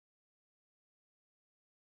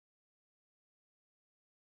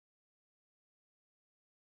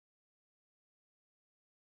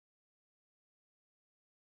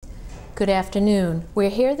Good afternoon.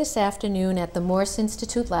 We're here this afternoon at the Morse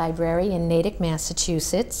Institute Library in Natick,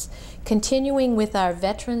 Massachusetts, continuing with our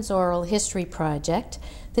Veterans Oral History Project.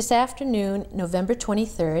 This afternoon, November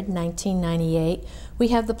 23rd, 1998, we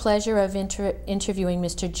have the pleasure of interviewing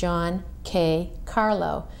Mr. John K.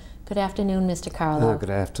 Carlow. Good afternoon, Mr. Carlow.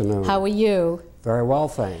 Good afternoon. How are you? Very well,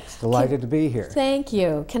 thanks. Delighted to be here. Thank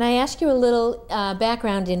you. Can I ask you a little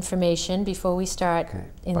background information before we start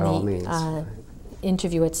in by all means.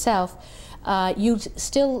 Interview itself? You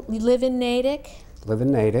still live in Natick? Live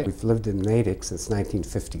in Natick. We've lived in Natick since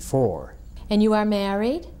 1954. And you are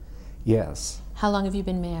married? Yes. How long have you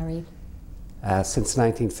been married? Since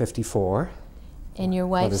 1954. And your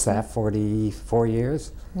wife? What is that, 44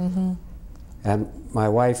 years? Mm-hmm. And my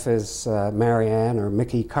wife is Marianne, or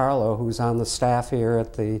Mickey Carlow, who's on the staff here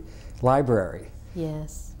at the library.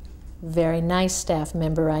 Yes. Very nice staff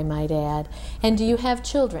member, I might add. And do you have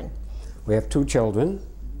children? We have two children,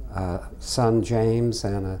 a son James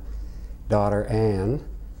and a daughter Anne.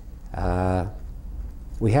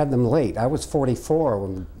 We had them late. I was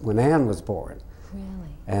 44 when Anne was born.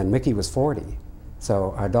 Really? And Mickey was 40.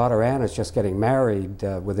 So our daughter Anne is just getting married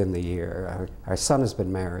within the year. Our son has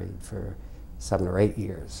been married for 7 or 8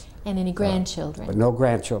 years. And any grandchildren? But no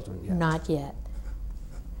grandchildren yet. Not yet.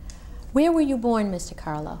 Where were you born, Mr.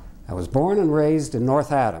 Carlow? I was born and raised in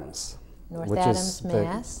North Adams. North Adams,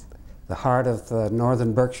 Mass. The heart of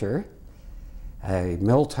northern Berkshire, a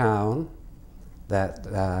mill town that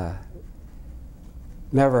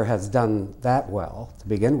never has done that well to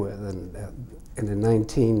begin with. And in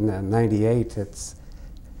 1998, it's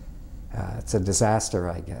a disaster,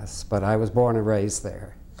 I guess. But I was born and raised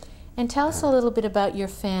there. And tell us a little bit about your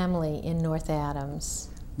family in North Adams.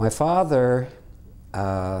 My father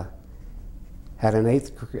had an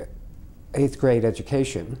eighth grade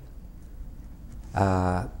education,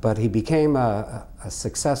 but he became a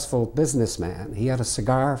successful businessman. He had a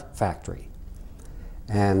cigar factory,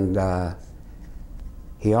 and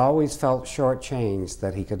he always felt shortchanged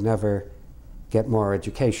that he could never get more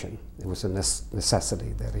education. It was a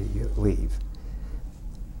necessity that he leave.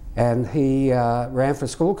 And he ran for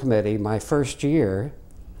school committee my first year,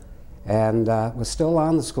 and was still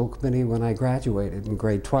on the school committee when I graduated in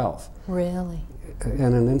grade 12. Really?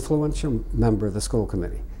 And an influential member of the school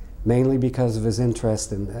committee, mainly because of his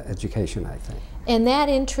interest in education, I think. And that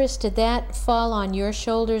interest, did that fall on your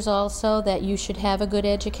shoulders also, that you should have a good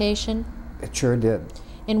education? It sure did.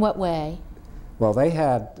 In what way? Well, they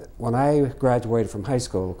had, when I graduated from high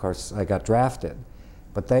school, of course, I got drafted,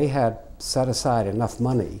 but they had set aside enough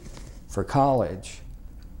money for college.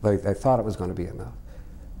 They thought it was going to be enough,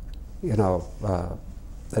 you know,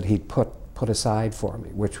 that he'd put aside for me,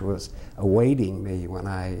 which was awaiting me when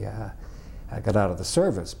I got out of the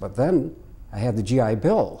service. But then I had the GI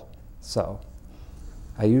Bill, so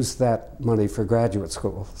I used that money for graduate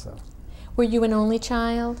school. So. Were you an only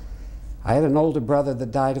child? I had an older brother that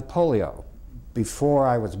died of polio before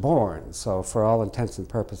I was born, so for all intents and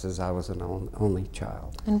purposes I was an only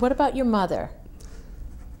child. And what about your mother?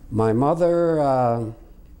 My mother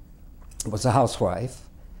was a housewife,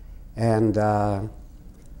 and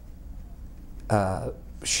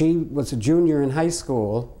she was a junior in high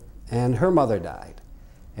school, and her mother died.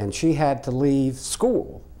 And she had to leave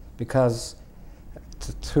school because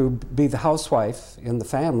to be the housewife in the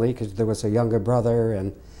family, because there was a younger brother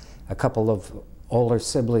and a couple of older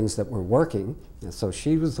siblings that were working, and so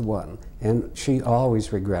she was the one, and she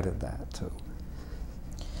always regretted that too.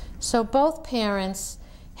 So both parents,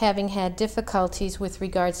 having had difficulties with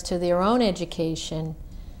regards to their own education,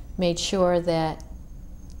 made sure that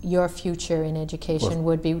your future in education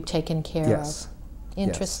would be taken care yes. of.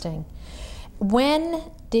 Interesting. Yes. When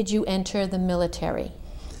did you enter the military?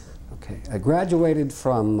 Okay, I graduated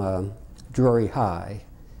from Drury High,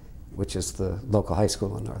 which is the local high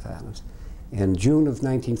school in North Adams, in June of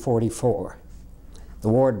 1944. The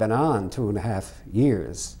war had been on 2.5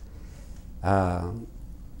 years.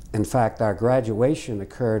 In fact, our graduation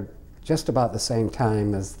occurred just about the same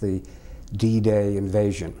time as the D-Day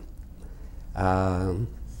invasion.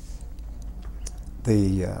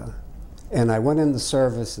 And I went in the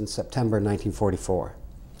service in September 1944.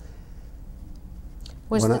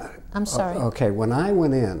 I'm sorry. Okay, when I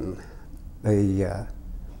went in,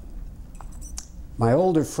 my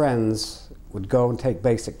older friends would go and take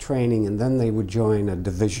basic training, and then they would join a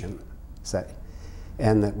division, say.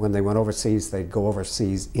 And that when they went overseas, they'd go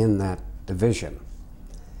overseas in that division.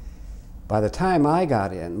 By the time I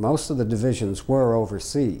got in, most of the divisions were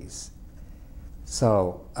overseas.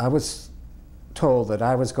 So I was told that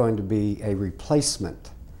I was going to be a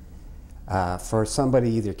replacement for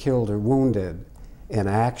somebody either killed or wounded in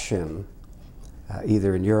action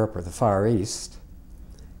either in Europe or the Far East.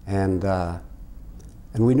 And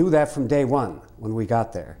we knew that from day one when we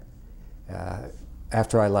got there.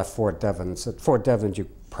 After I left Fort Devens. At Fort Devens you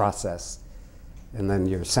process and then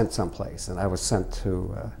you're sent someplace. And I was sent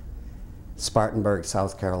to Spartanburg,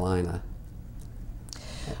 South Carolina.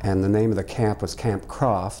 And the name of the camp was Camp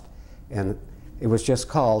Croft. And it was just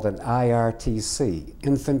called an IRTC,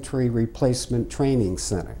 Infantry Replacement Training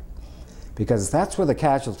Center, because that's where the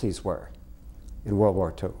casualties were in World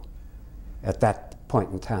War II at that point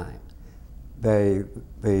in time.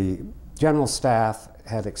 The General Staff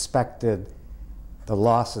had expected the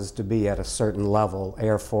losses to be at a certain level,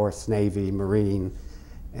 Air Force, Navy, Marine,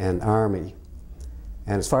 and Army.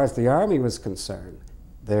 And as far as the Army was concerned,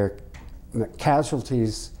 their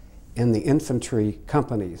casualties in the infantry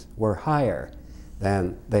companies were higher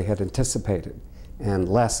than they had anticipated and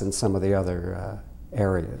less in some of the other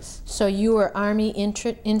areas. So you were Army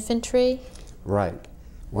infantry? Right.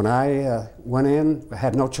 When I went in, I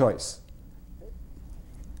had no choice.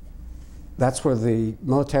 That's where the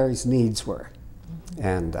military's needs were.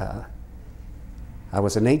 And I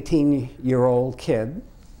was an 18-year-old kid,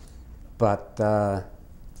 but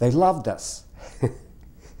they loved us.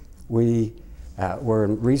 We were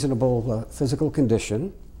in reasonable physical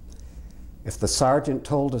condition. If the sergeant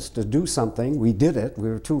told us to do something, we did it. We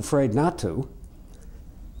were too afraid not to.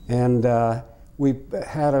 And we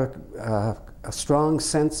had a strong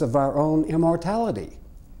sense of our own immortality.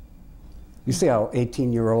 You see how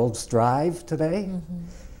 18-year-olds drive today?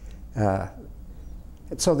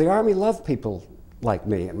 So the Army loved people like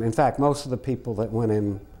me. And in fact, most of the people that went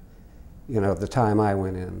in, you know, the time I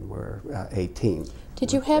went in were 18.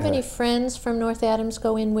 Did you have any friends from North Adams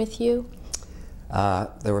go in with you?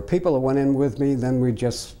 There were people that went in with me, then we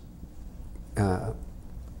just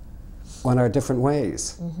went our different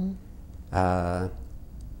ways.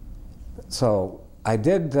 So I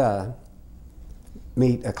did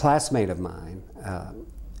meet a classmate of mine.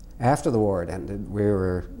 After the war had ended, we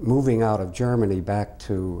were moving out of Germany back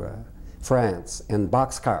to France in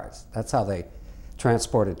boxcars. That's how they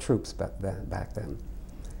transported troops back then.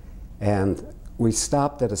 And we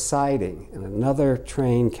stopped at a siding, and another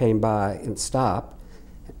train came by and stopped,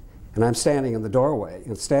 and I'm standing in the doorway.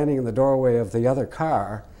 And standing in the doorway of the other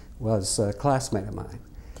car was a classmate of mine.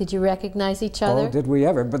 Did you recognize each other? Oh, did we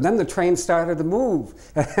ever. But then the train started to move.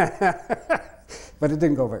 But it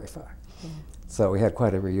didn't go very far. Yeah. So we had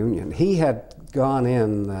quite a reunion. He had gone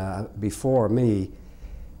in before me.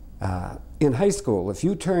 In high school, if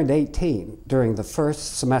you turned 18 during the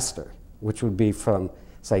first semester, which would be from,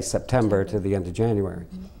 say, September to the end of January,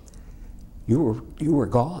 you were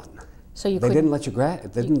gone. So you they didn't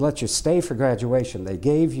let you stay for graduation. They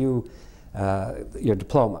gave you your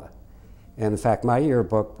diploma. And in fact, my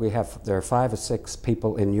yearbook, there are 5 or 6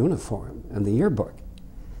 people in uniform in the yearbook,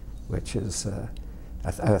 which is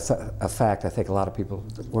a fact I think a lot of people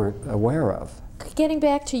weren't aware of. Getting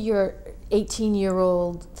back to your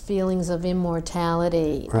 18-year-old feelings of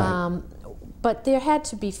immortality, right. But there had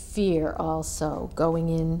to be fear also going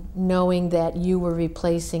in, knowing that you were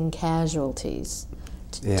replacing casualties.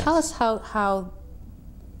 Yes. Tell us how,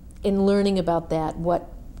 in learning about that, what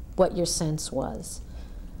your sense was.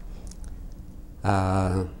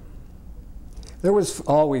 There was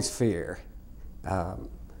always fear.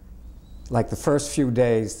 Like the first few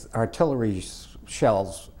days, artillery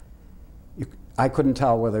shells, I couldn't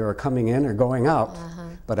tell whether they were coming in or going out.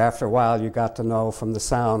 But after a while, you got to know from the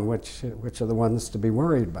sound which are the ones to be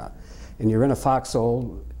worried about. And you're in a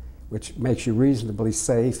foxhole, which makes you reasonably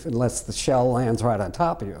safe unless the shell lands right on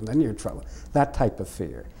top of you, and then you're in trouble. That type of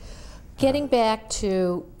fear. Getting back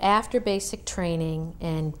to after basic training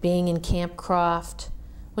and being in Camp Croft,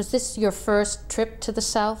 was this your first trip to the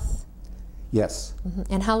South? Yes.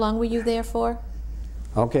 And how long were you there for?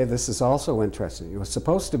 Okay, this is also interesting. It was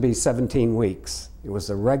supposed to be 17 weeks. It was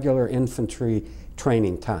a regular infantry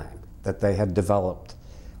training time that they had developed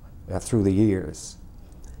through the years.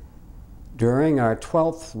 During our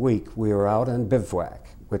 12th week, we were out on bivouac,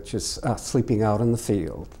 which is sleeping out in the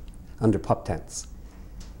field under pup tents.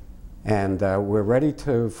 And we're ready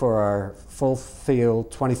for our full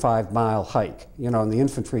field 25-mile hike. You know, in the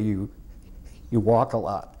infantry, you walk a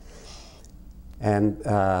lot. And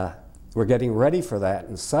we're getting ready for that,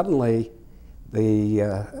 and suddenly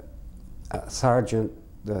the sergeant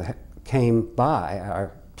came by,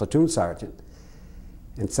 our platoon sergeant,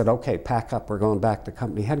 and said, "Okay, pack up, we're going back to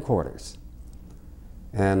company headquarters."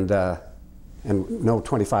 And no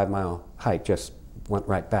 25-mile hike, just went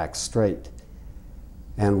right back straight.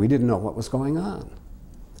 And we didn't know what was going on.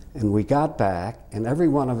 And we got back, and every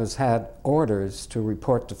one of us had orders to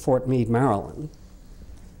report to Fort Meade, Maryland.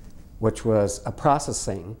 which was a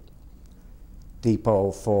processing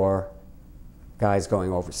depot for guys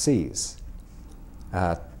going overseas.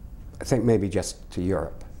 I think maybe just to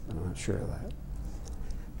Europe. I'm not sure of that.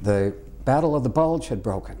 The Battle of the Bulge had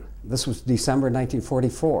broken. This was December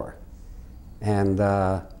 1944. And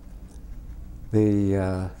the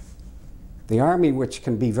Army, which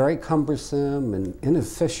can be very cumbersome and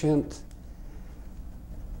inefficient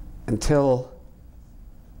until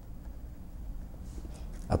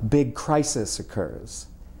a big crisis occurs.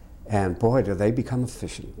 And boy, do they become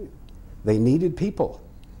efficient. They needed people.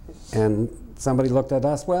 And somebody looked at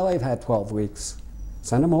us, well, they've had 12 weeks.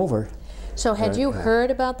 Send them over. So had you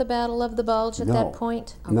heard about the Battle of the Bulge at that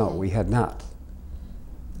point? Okay. No, we had not.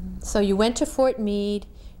 So you went to Fort Meade,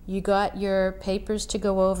 you got your papers to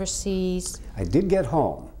go overseas. I did get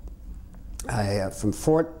home.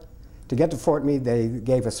 To get to Fort Meade, they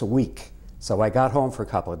gave us a week. So I got home for a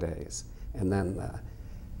couple of days. And then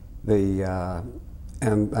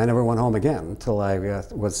and I never went home again until I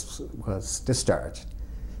was discharged.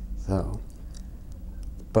 So,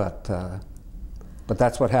 but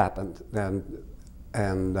that's what happened.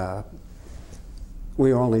 And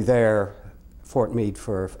we were only there, Fort Meade,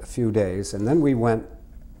 for a few days, and then we went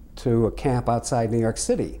to a camp outside New York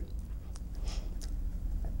City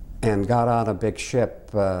and got on a big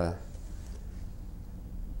ship. The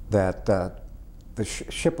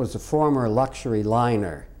ship was a former luxury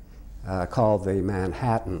liner called the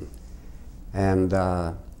Manhattan, and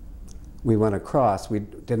we went across. We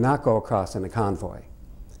did not go across in a convoy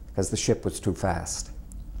because the ship was too fast,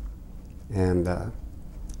 and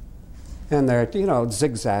there, you know, it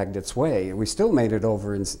zigzagged its way. We still made it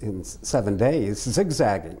over in 7 days,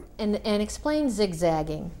 zigzagging. And explain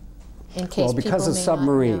zigzagging, in case well, because people of may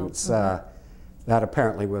submarines, not know. that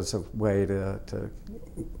apparently was a way to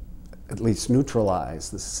at least neutralize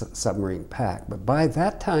the submarine pack. But by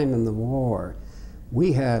that time in the war,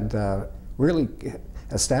 we had really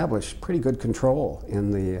established pretty good control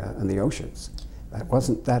in the oceans. That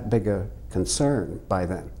wasn't that big a concern by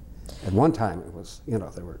then. At one time, it was, you know,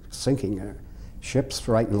 they were sinking ships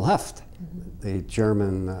right and left, the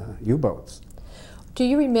German U-boats. Do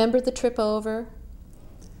you remember the trip over?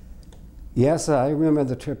 Yes, I remember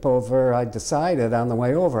the trip over. I decided on the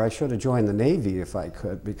way over I should have joined the Navy if I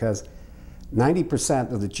could, because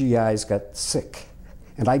 90% of the GIs got sick,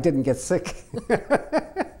 and I didn't get sick.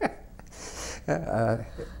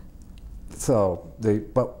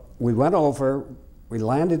 But we went over, we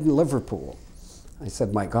landed in Liverpool. I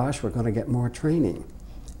said, my gosh, we're going to get more training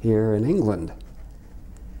here in England.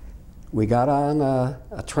 We got on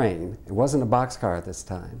a train. It wasn't a boxcar this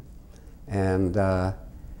time, and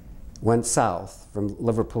went south from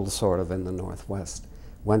Liverpool, sort of in the northwest.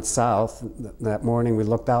 Went south. That morning we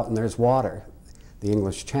looked out and there's water, the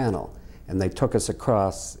English Channel, and they took us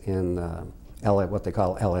across in what they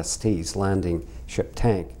call LSTs, landing ship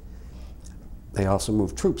tank. They also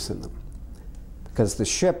moved troops in them because the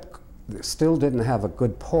ship still didn't have a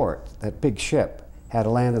good port. That big ship had to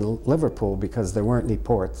land in Liverpool because there weren't any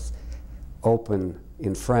ports open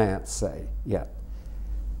in France, say, yet.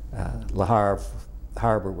 Le Havre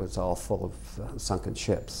harbor was all full of sunken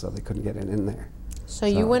ships, so they couldn't get in there. So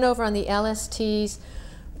you went over on the LSTs,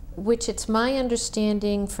 which it's my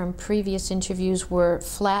understanding from previous interviews were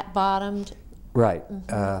flat-bottomed. Right.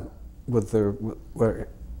 Were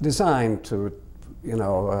designed to, you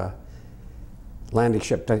know, landing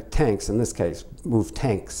ship tanks, in this case, move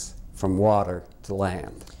tanks from water to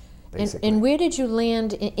land, basically. And where did you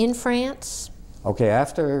land? In France? Okay,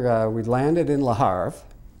 after we landed in Le Havre,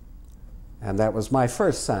 and that was my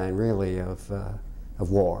first sign, really, of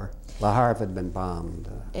war. Le Havre had been bombed.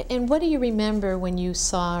 And what do you remember when you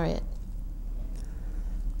saw it?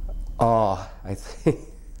 Oh, I think,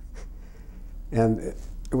 and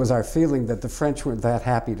it was our feeling that the French weren't that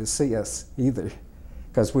happy to see us either,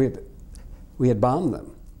 because we had bombed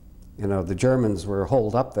them. You know, the Germans were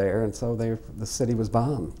holed up there, and so the city was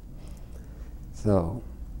bombed. So.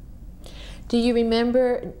 Do you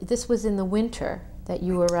remember, this was in the winter that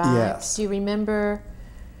you arrived? Yes. Do you remember,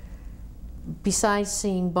 besides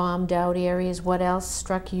seeing bombed out areas, what else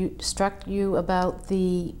struck you about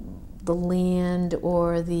the land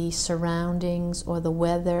or the surroundings or the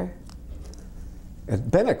weather? It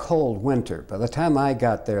had been a cold winter. By the time I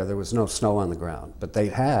got there, there was no snow on the ground. But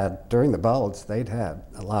they'd had, during the Bulge, they'd had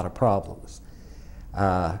a lot of problems.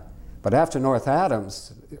 But after North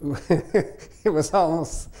Adams, it was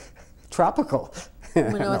almost tropical.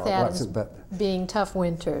 North Adams being tough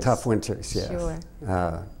winters. Tough winters, yes. Sure.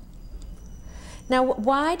 Now,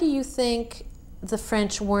 why do you think the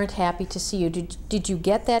French weren't happy to see you. Did you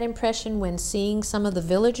get that impression when seeing some of the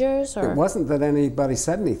villagers? Or? It wasn't that anybody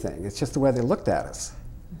said anything. It's just the way they looked at us.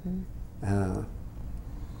 Mm-hmm.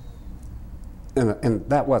 And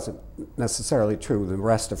that wasn't necessarily true in the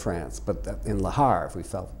rest of France, but in Le Havre we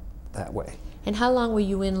felt that way. And how long were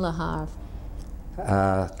you in Le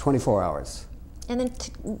Havre? 24 hours. And then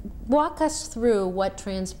walk us through what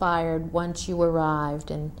transpired once you arrived.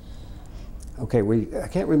 And okay, I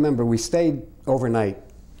can't remember. We stayed overnight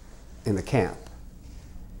in the camp,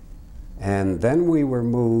 and then we were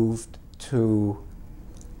moved to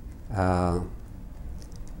the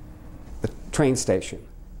train station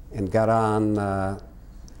and got on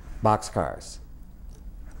boxcars.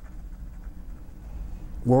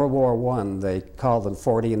 World War I, they called them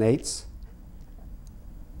 40 and 8s.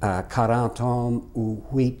 40 hommes ou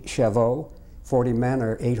 8 chevaux, 40 men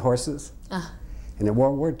or 8 horses. And in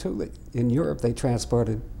World War II, in Europe, they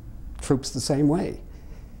transported troops the same way.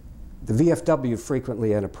 The VFW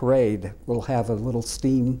frequently at a parade will have a little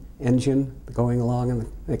steam engine going along,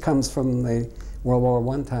 and it comes from the World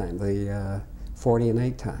War I time, the 40 and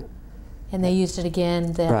 8 time. And they used it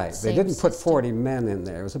again that right. same They didn't put system. 40 men in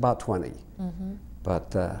there. It was about 20. Mm-hmm.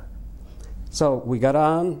 But so we got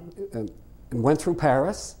on and went through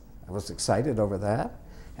Paris. I was excited over that.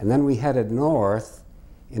 And then we headed north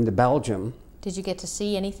into Belgium. Did you get to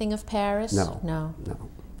see anything of Paris? No. No. No,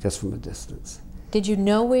 just from a distance. Did you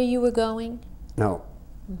know where you were going? No.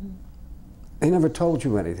 Mm-hmm. They never told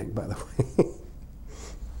you anything, by the way.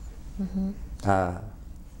 Mm-hmm.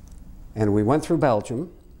 And we went through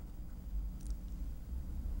Belgium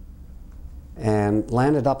and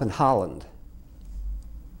landed up in Holland.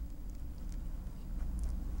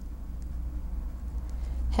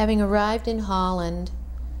 Having arrived in Holland,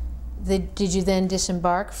 did you then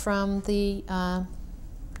disembark from the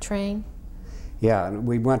train? Yeah, and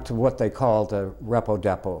we went to what they called a repo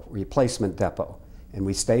depot, replacement depot, and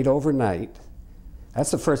we stayed overnight.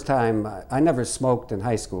 That's the first time. I never smoked in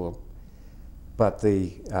high school, but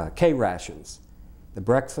the K rations, the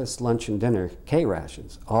breakfast, lunch, and dinner K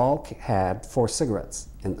rations, all had 4 cigarettes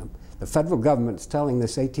in them. The federal government's telling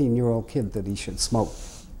this 18-year-old kid that he should smoke.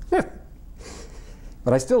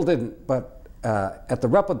 But I still didn't. But at the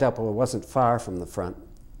repo depot, it wasn't far from the front,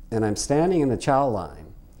 and I'm standing in the chow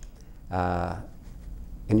line,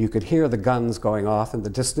 and you could hear the guns going off in the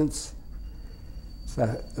distance.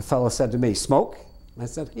 So the fellow said to me, "Smoke?" And I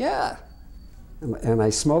said, "Yeah." And I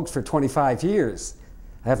smoked for 25 years.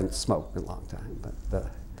 I haven't smoked in a long time,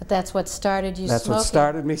 but that's what started you that's smoking. what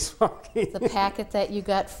started me smoking. The packet that you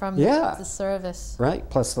got from yeah. the service. Right,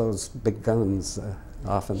 plus those big guns.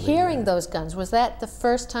 Often hearing those guns, was that the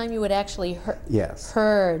first time you had actually yes.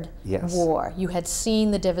 heard yes. war? You had seen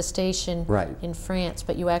the devastation right. in France,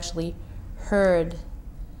 but you actually heard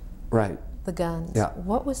right. the guns. Yeah.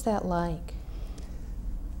 What was that like?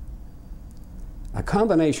 A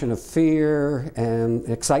combination of fear and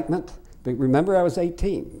excitement. But remember, I was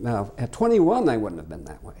 18. Now, at 21, I wouldn't have been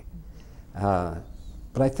that way.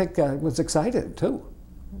 But I think I was excited, too.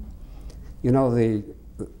 You know, the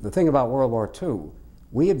thing about World War II,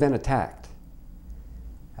 we had been attacked.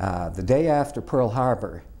 The day after Pearl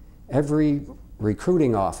Harbor, every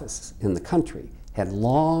recruiting office in the country had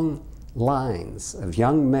long lines of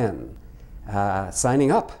young men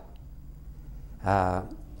signing up.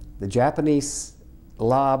 The Japanese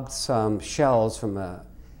lobbed some shells from a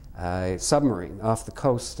submarine off the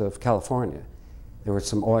coast of California. There were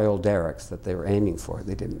some oil derricks that they were aiming for.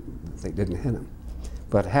 They didn't hit them.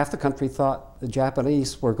 But half the country thought the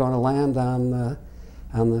Japanese were going to land on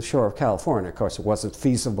the shore of California. Of course, it wasn't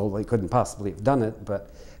feasible. They couldn't possibly have done it,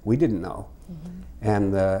 but we didn't know. Mm-hmm.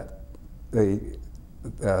 And the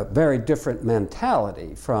very different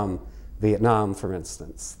mentality from Vietnam, for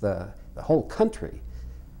instance, the whole country.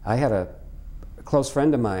 I had a close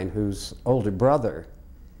friend of mine whose older brother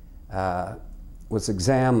was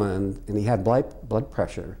examined, and he had blood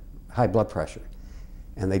pressure, high blood pressure,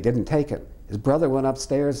 and they didn't take it. His brother went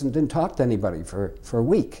upstairs and didn't talk to anybody for a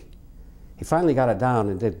week. He finally got it down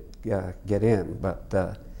and did get in,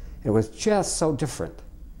 but it was just so different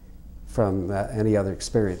from any other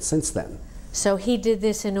experience since then. So he did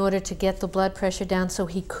this in order to get the blood pressure down so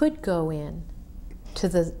he could go in to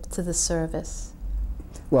the service.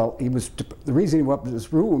 Well, he was the reason he went up to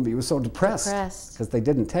his room, he was so depressed because they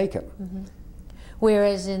didn't take him. Mm-hmm.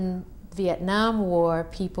 Whereas in Vietnam War,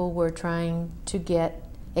 people were trying to get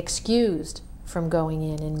excused from going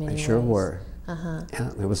in many ways. They sure were. Uh-huh.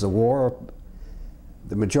 Yeah, there was a war.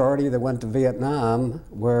 The majority that went to Vietnam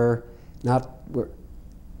were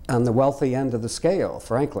on the wealthy end of the scale,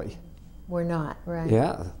 frankly. We're not, right?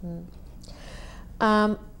 Yeah.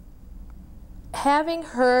 Mm. having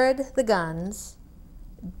heard the guns,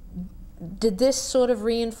 did this sort of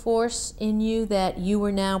reinforce in you that you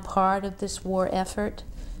were now part of this war effort,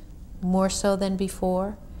 more so than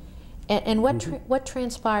before? And what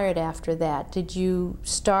transpired after that? Did you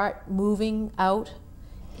start moving out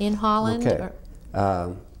in Holland? Okay.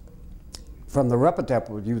 From the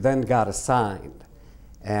Reppedepel, you then got assigned.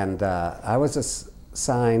 And I was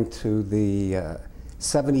assigned to the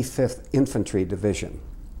 75th Infantry Division,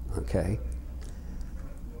 okay?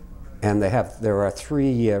 And there are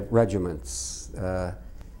 3 regiments,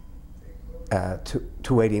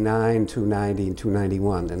 289, 290, and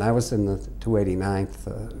 291. And I was in the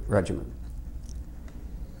 289th Regiment.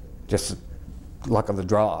 Just luck of the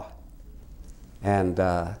draw. And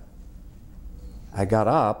I got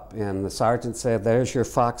up, and the sergeant said, "There's your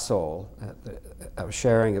foxhole." I was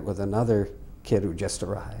sharing it with another kid who just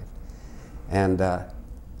arrived. And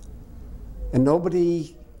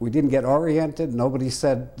nobody, we didn't get oriented. Nobody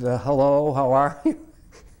said, "Hello, how are you?"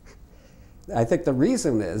 I think the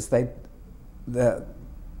reason is the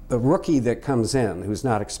rookie that comes in who's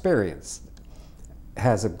not experienced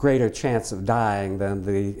has a greater chance of dying than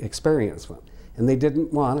the experienced one. And they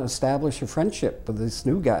didn't want to establish a friendship with this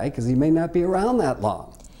new guy because he may not be around that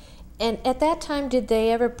long. And at that time, did they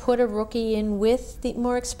ever put a rookie in with the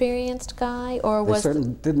more experienced guy, or was they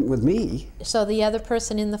certainly didn't with me? So the other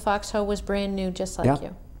person in the foxhole was brand new, just like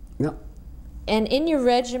you. Yeah. And in your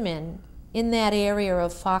regiment, in that area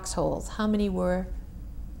of foxholes, how many were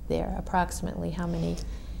there approximately? How many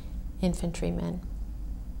infantrymen?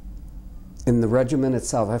 In the regiment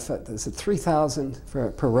itself, is it 3,000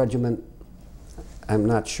 per regiment? I'm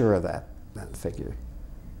not sure of that figure.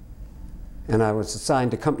 And I was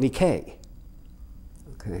assigned to Company K.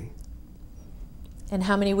 Okay. And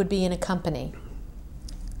how many would be in a company?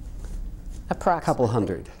 Approximately. A couple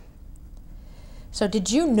hundred. So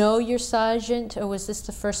did you know your sergeant, or was this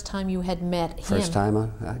the first time you had met him? First time I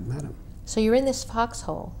met him. So you're in this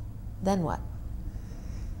foxhole. Then what?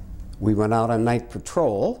 We went out on night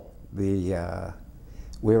patrol. We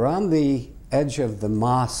were on the edge of the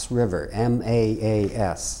Maas River,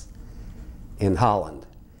 M-A-A-S, in Holland,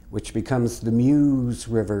 which becomes the Meuse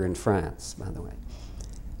River in France, by the way.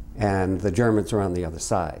 And the Germans are on the other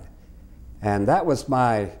side. And that was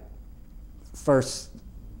my first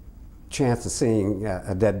chance of seeing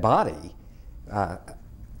a dead body out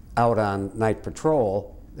on night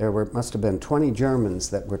patrol. There must have been 20 Germans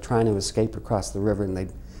that were trying to escape across the river, and they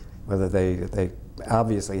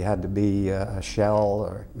obviously had to be a shell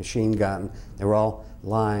or machine gun. They were all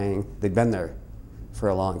lying. They'd been there for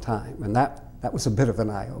a long time, and that was a bit of an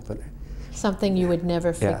eye-opener. Something you would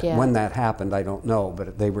never forget. Yeah. When that happened, I don't know,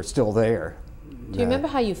 but they were still there. Do you remember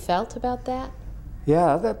how you felt about that?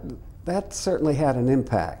 Yeah, that certainly had an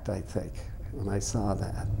impact, I think, when I saw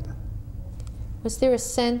that. Was there a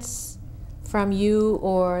sense from you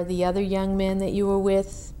or the other young men that you were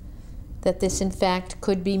with that this, in fact,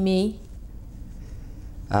 could be me?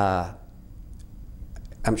 I'm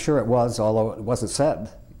sure it was, although it wasn't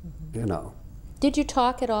said, you know. Did you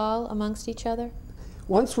talk at all amongst each other?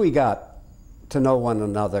 Once we got to know one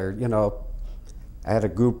another, you know, I had a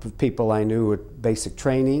group of people I knew with basic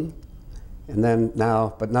training, and then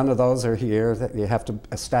now, but none of those are here. That you have to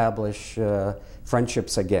establish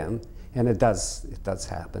friendships again, and it does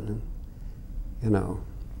happen, you know.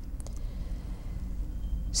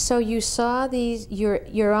 So you saw these.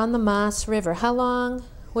 You're on the Maas River. How long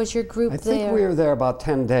was your group there? I think we were there about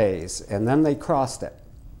 10 days, and then they crossed it.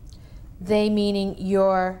 They meaning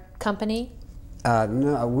your company?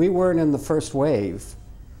 No, we weren't in the first wave.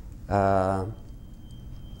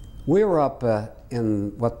 We were up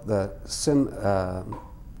in what the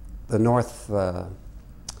North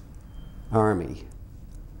Army.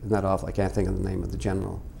 Isn't that awful? I can't think of the name of the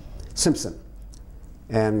general. Simpson.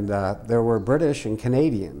 And there were British and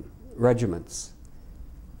Canadian regiments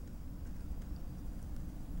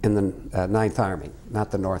in the 9th Army,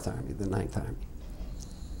 not the North Army, the 9th Army.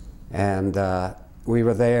 And we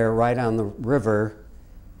were there right on the river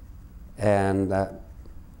and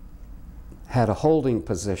had a holding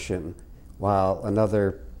position while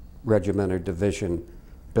another regiment or division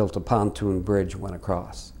built a pontoon bridge, went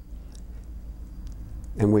across.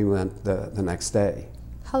 And we went the next day.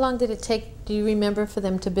 How long did it take, do you remember, for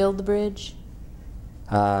them to build the bridge?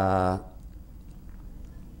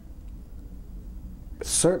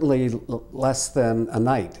 Certainly less than a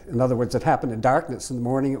night. In other words, it happened in darkness. In the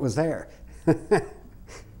morning, it was there.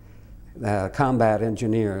 Combat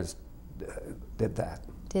engineers did that.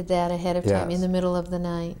 Did that ahead of time, yes. In the middle of the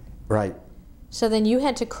night? Right. So then you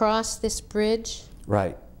had to cross this bridge?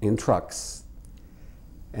 Right, in trucks.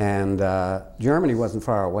 And Germany wasn't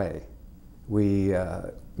far away. we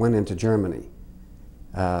went into Germany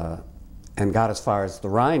and got as far as the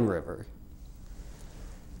Rhine River.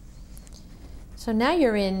 So now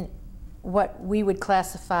you're in what we would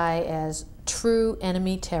classify as true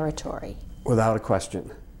enemy territory. Without a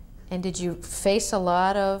question. And did you face a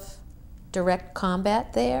lot of direct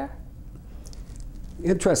combat there?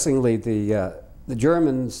 Interestingly, the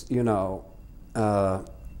Germans, you know,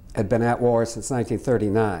 had been at war since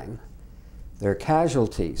 1939. Their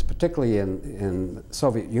casualties, particularly in the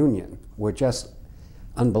Soviet Union, were just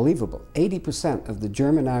unbelievable. 80% of the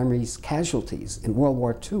German army's casualties in World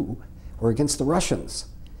War II were against the Russians.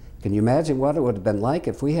 Can you imagine what it would have been like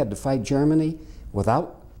if we had to fight Germany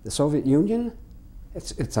without the Soviet Union?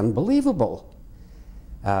 It's unbelievable.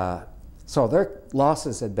 So their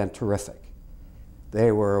losses had been terrific.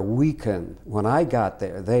 They were weakened. When I got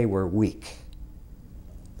there, they were weak,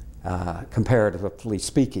 comparatively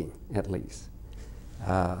speaking, at least.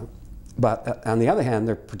 But on the other hand,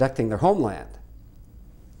 they're protecting their homeland.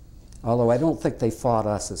 Although I don't think they fought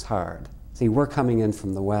us as hard. See, we're coming in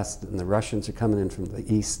from the west, and the Russians are coming in from the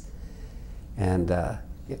east. And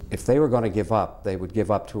if they were going to give up, they would give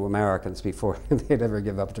up to Americans before they'd ever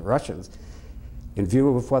give up to Russians, in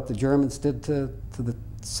view of what the Germans did to the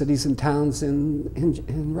cities and towns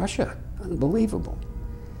in Russia. Unbelievable.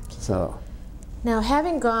 So. Now,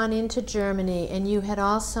 having gone into Germany, and you had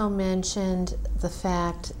also mentioned the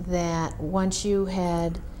fact that once you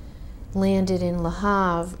had landed in Le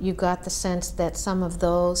Havre, you got the sense that some of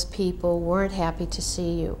those people weren't happy to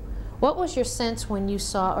see you. What was your sense when you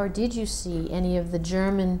saw, or did you see, any of the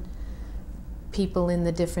German people in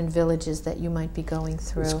the different villages that you might be going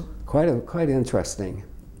through? It's quite interesting.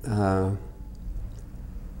 The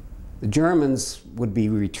Germans would be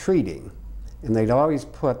retreating, and they'd always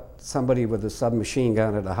put somebody with a submachine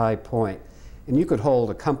gun at a high point, and you could hold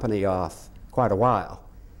a company off quite a while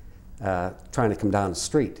trying to come down the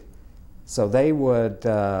street. So they would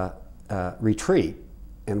retreat,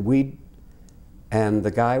 and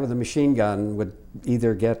the guy with the machine gun would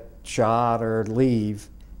either get shot or leave,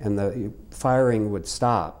 and the firing would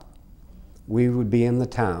stop. We would be in the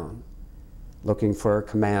town looking for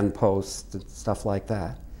command posts and stuff like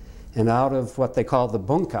that. And out of what they call the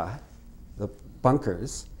Bunker, the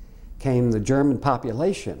bunkers, came the German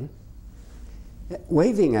population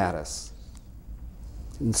waving at us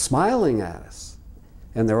and smiling at us.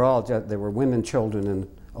 And there were women, children, and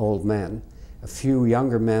old men. A few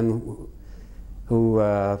younger men who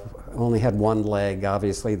only had one leg.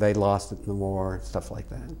 Obviously, they lost it in the war and stuff like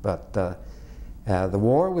that. But the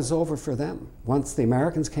war was over for them. Once the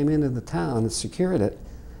Americans came into the town and secured it,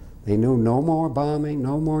 they knew no more bombing,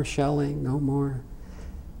 no more shelling, no more,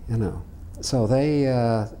 you know. So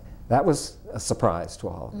that was a surprise to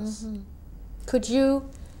all of us. Mm-hmm. Could you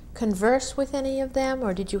converse with any of them,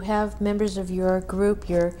 or did you have members of your group,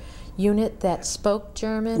 your unit, that spoke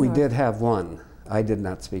German? We did have one. I did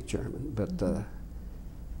not speak German, but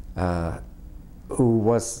who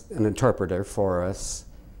was an interpreter for us.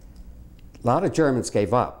 A lot of Germans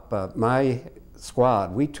gave up. My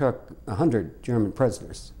squad, we took 100 German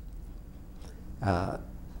prisoners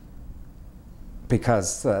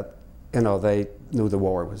because you know, they knew the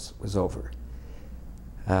war was over.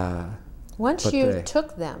 Once you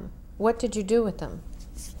took them, what did you do with them?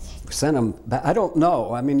 We sent them back. I don't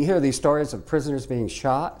know. I mean, you hear these stories of prisoners being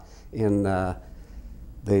shot in the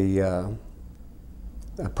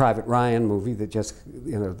Private Ryan movie that just,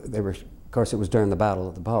 you know, they were, of course it was during the Battle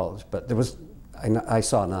of the Bulge, but there was, I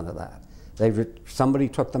saw none of that. Somebody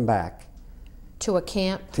took them back. To a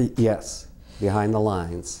camp? Yes, behind the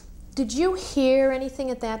lines. Did you hear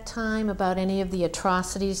anything at that time about any of the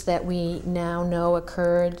atrocities that we now know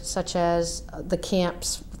occurred, such as the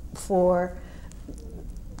camps for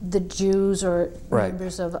the Jews or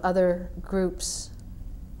members of other groups?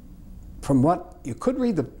 From what you could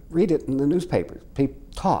read it in the newspapers, people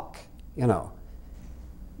talk, you know.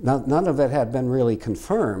 None of it had been really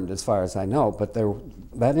confirmed, as far as I know, but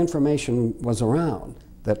that information was around,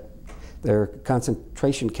 that their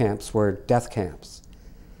concentration camps were death camps.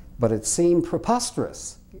 But it seemed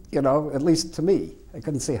preposterous, you know, at least to me. I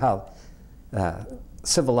couldn't see how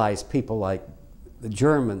civilized people like the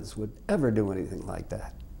Germans would ever do anything like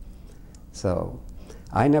that. So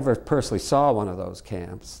I never personally saw one of those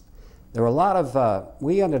camps. There were a lot of,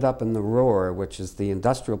 we ended up in the Ruhr, which is the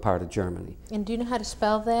industrial part of Germany. And do you know how to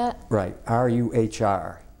spell that? Right,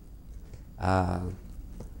 R-U-H-R.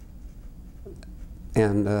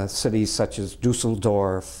 And cities such as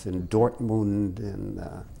Dusseldorf and Dortmund,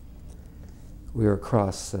 and we were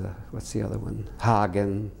across, what's the other one?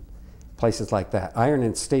 Hagen, places like that, iron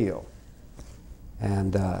and steel.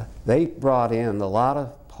 And they brought in a lot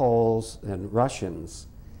of Poles and Russians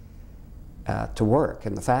to work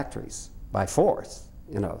in the factories by force.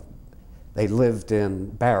 You know, they lived in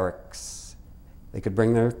barracks. They could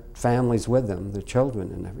bring their families with them, their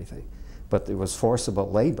children and everything. But there was forcible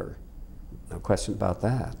labor, no question about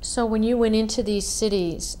that. So when you went into these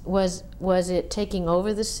cities, was it taking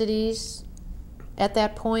over the cities at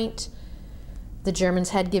that point? The Germans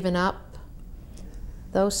had given up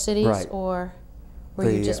those cities, right. Or were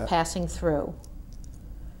you just passing through?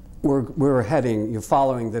 We're heading, you're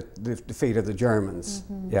following the defeat of the Germans,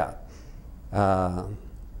 Mm-hmm. yeah.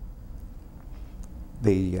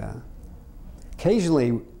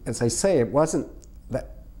 Occasionally, as I say, it wasn't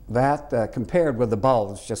that compared with the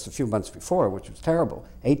Bulge just a few months before, which was terrible.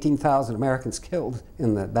 18,000 Americans killed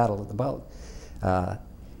in the Battle of the Bulge.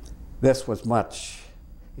 This was much,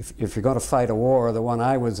 if you're going to fight a war, the one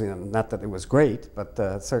I was in, not that it was great, but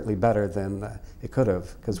certainly better than it could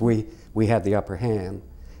have, because we had the upper hand,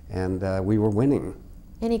 and we were winning.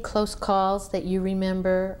 Any close calls that you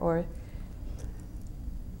remember, or?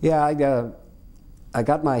 Yeah, I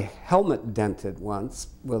got my helmet dented once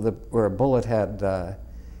where a bullet had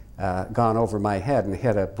gone over my head and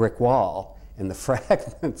hit a brick wall, and the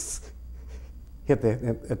fragments hit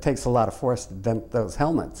it takes a lot of force to dent those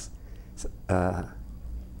helmets.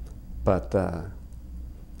 But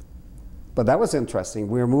that was interesting.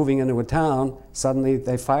 We were moving into a town, suddenly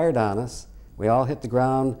they fired on us. We all hit the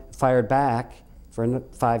ground, fired back for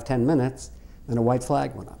 5-10 minutes, then a white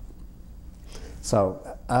flag went up.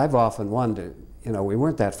 So I've often wondered, you know, we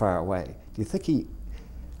weren't that far away. Do you think he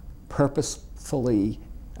purposefully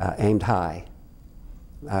aimed high?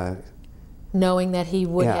 Knowing that he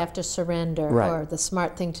would Yeah. have to surrender, Right. or the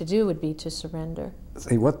smart thing to do would be to surrender.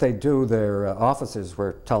 See, what they do, their officers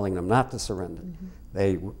were telling them not to surrender. Mm-hmm.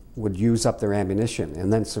 They would use up their ammunition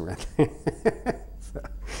and then surrender. So,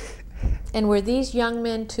 And were these young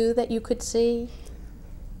men too that you could see?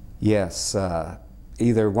 yes,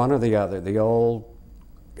 either one or the other. The old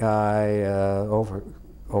guy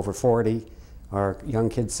over 40, or young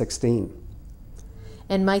kid 16.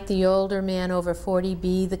 And might the older man over 40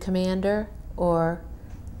 be the commander, or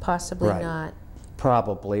possibly Right. not?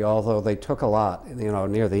 Probably, although they took a lot, you know,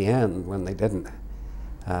 near the end when they didn't.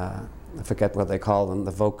 I forget what they call them,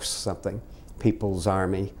 the Volks something, People's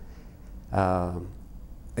Army.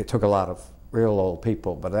 They took a lot of real old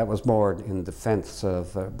people, but that was more in defense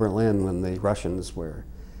of Berlin when the Russians were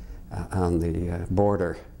on the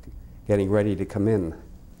border getting ready to come in.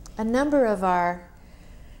 A number of our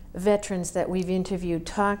veterans that we've interviewed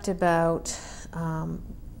talked about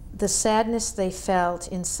the sadness they felt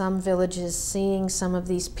in some villages seeing some of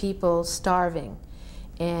these people starving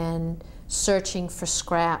and searching for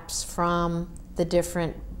scraps from the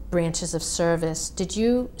different branches of service. Did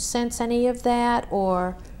you sense any of that,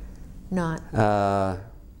 or not?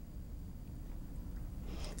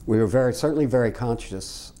 We were certainly very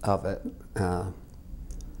conscious of it,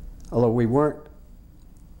 although we weren't.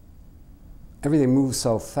 Everything moved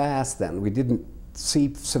so fast then. We didn't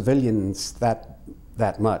see civilians that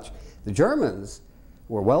much. The Germans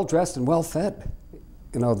were well dressed and well fed.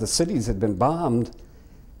 You know, the cities had been bombed.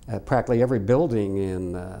 Practically every building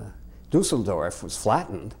in Dusseldorf was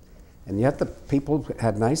flattened, and yet the people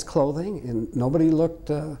had nice clothing, and nobody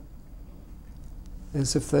looked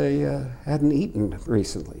as if they hadn't eaten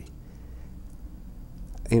recently.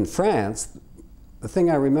 In France, the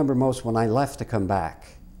thing I remember most when I left to come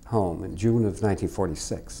back home in June of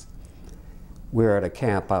 1946, we were at a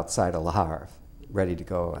camp outside of Le Havre, ready to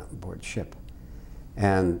go on board ship.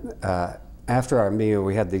 And after our meal,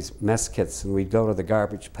 we had these mess kits, and we'd go to the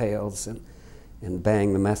garbage pails and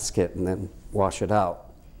bang the mess kit and then wash it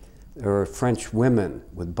out. There were French women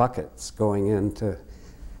with buckets going in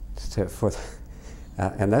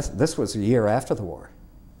and this was a year after the war.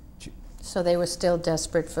 So they were still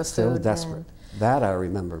desperate for food. Still desperate. Then. That I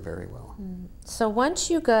remember very well. So once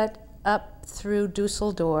you got up through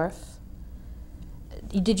Dusseldorf,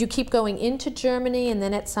 did you keep going into Germany and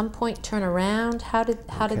then at some point turn around? How did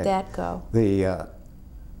that go? We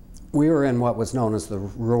were in what was known as the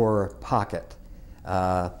Ruhr Pocket.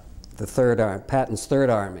 Patton's Third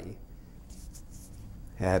Army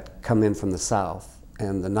had come in from the south,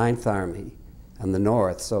 and the Ninth Army and the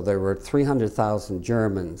north. So there were 300,000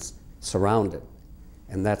 Germans surrounded,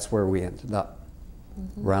 and that's where we ended up.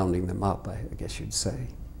 Rounding them up, I guess you'd say.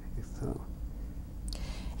 So,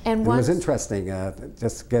 And it was interesting,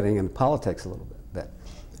 just getting in politics a little bit.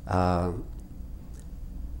 A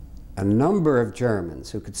number of Germans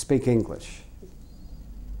who could speak English,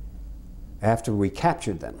 after we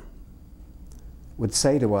captured them, would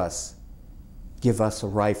say to us, "Give us a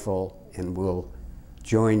rifle and we'll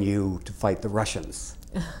join you to fight the Russians.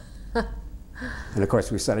 And of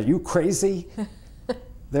course we said, are you crazy?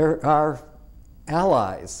 They're our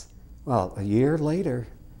allies. Well, a year later,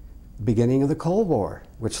 beginning of the Cold War,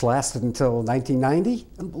 which lasted until 1990,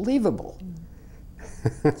 unbelievable.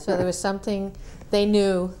 So there was something they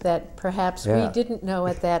knew that perhaps we didn't know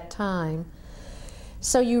at that time.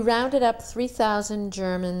 So you rounded up 3,000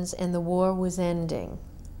 Germans and the war was ending.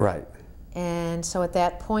 Right. And so at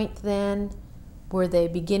that point then, were they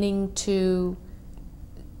beginning to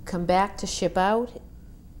come back to ship out?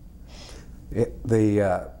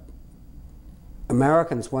 The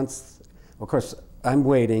Americans, once, of course, I'm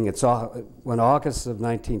waiting, it's when August of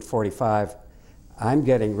 1945, I'm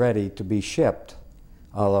getting ready to be shipped,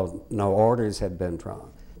 although no orders had been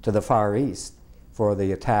drawn, to the Far East for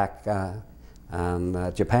the attack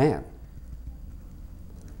on Japan.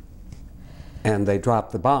 And they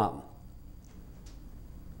dropped the bomb,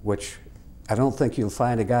 which I don't think you'll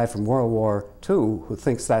find a guy from World War II who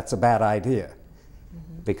thinks that's a bad idea,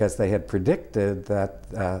 because they had predicted that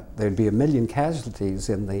there'd be 1 million casualties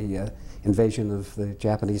in the invasion of the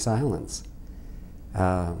Japanese islands.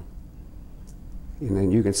 You know,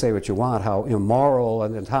 you can say what you want, how immoral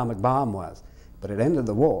an atomic bomb was, but it ended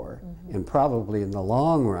the war, and probably in the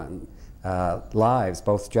long run, lives,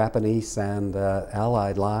 both Japanese and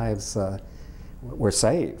Allied lives, were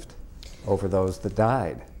saved over those that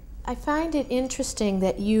died. I find it interesting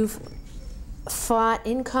that you've fought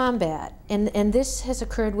in combat, and this has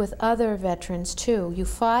occurred with other veterans too. You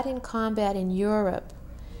fought in combat in Europe,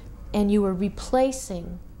 and you were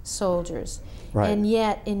replacing soldiers. Right. And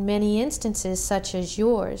yet, in many instances, such as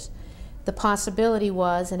yours, the possibility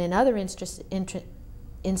was, and in other instances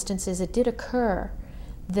it did occur,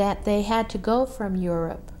 that they had to go from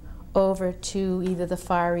Europe over to either the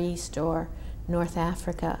Far East or North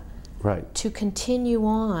Africa. Right. To continue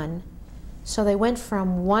on. So they went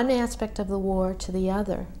from one aspect of the war to the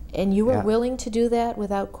other. And you were willing to do that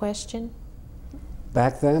without question?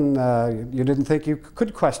 Back then, you didn't think you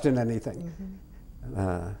could question anything.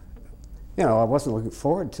 You know, I wasn't looking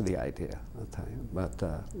forward to the idea, I'll tell you, but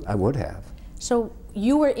I would have. So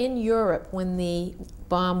you were in Europe when the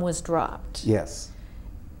bomb was dropped. Yes.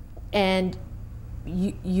 And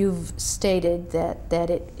you've stated that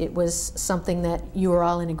it was something that you were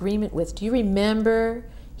all in agreement with. Do you remember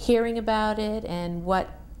hearing about it and what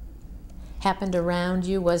happened around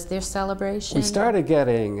you? Was there celebration? We started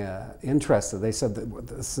getting interested. They said that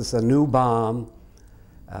this is a new bomb.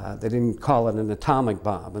 They didn't call it an atomic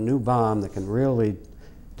bomb, a new bomb that can really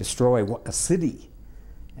destroy a city.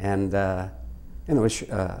 And it was,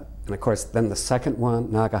 and of course, then the second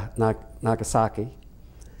one, Nagasaki.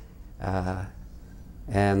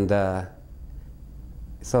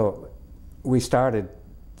 So we started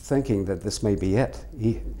thinking that this may be it.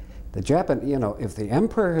 You know, if the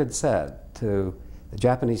emperor had said to the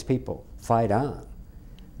Japanese people, fight on,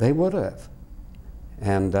 they would have.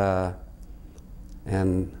 And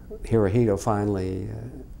Hirohito finally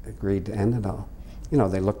agreed to end it all. You know,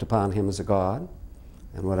 they looked upon him as a god,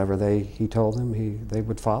 and whatever he told them, they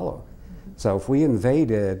would follow. So if we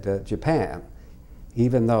invaded Japan,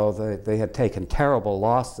 even though they had taken terrible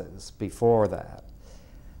losses before that,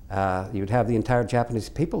 you'd have the entire Japanese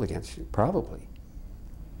people against you, probably.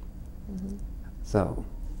 So.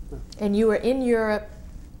 And you were in Europe.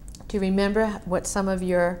 Do you remember what some of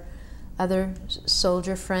your other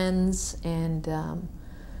soldier friends and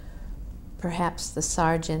perhaps the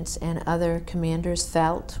sergeants and other commanders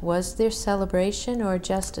felt? Was there celebration or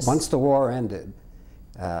just a... Once the war ended,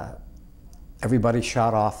 everybody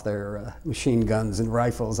shot off their machine guns and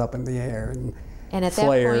rifles up in the air and at that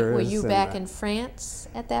point, were you back in France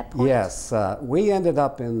at that point? Yes. We ended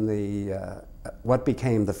up in the what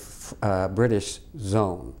became the British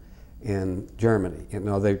zone in Germany. You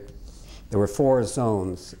know, there were 4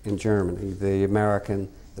 zones in Germany: the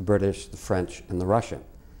American, the British, the French, and the Russian.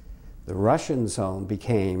 The Russian zone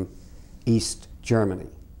became East Germany,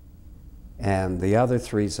 and the other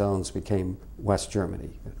 3 zones became West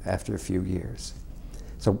Germany after a few years.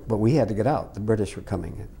 So, but we had to get out. The British were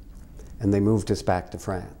coming in, and they moved us back to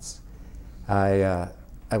France. I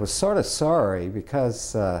was sort of sorry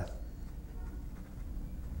because the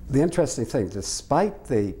interesting thing, despite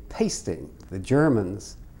the pasting the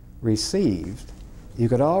Germans received, you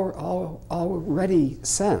could already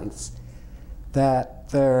sense that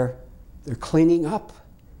they're cleaning up.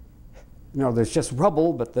 You know, there's just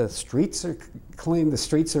rubble, but the streets are clean, the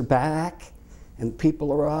streets are back, and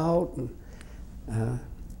people are out. And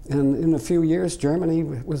in a few years, Germany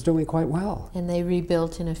was doing quite well. And they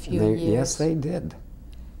rebuilt in a few years. Yes, they did.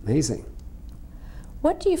 Amazing.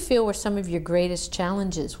 What do you feel were some of your greatest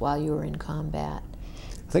challenges while you were in combat?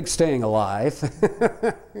 think staying alive.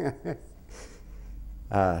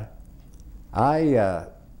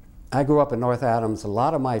 I grew up in North Adams. A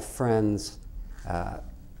lot of my friends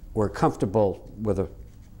were comfortable with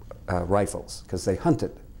rifles because they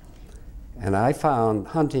hunted. And I found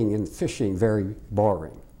hunting and fishing very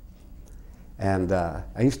boring. And I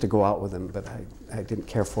used to go out with them, but I didn't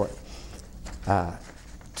care for it.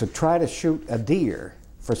 To try to shoot a deer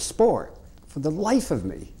for sport, for the life of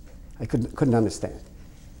me, I couldn't understand.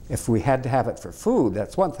 If we had to have it for food,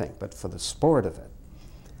 that's one thing, but for the sport of it.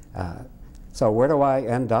 So where do I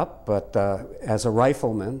end up? But as a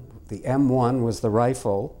rifleman, the M1 was the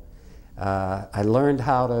rifle. I learned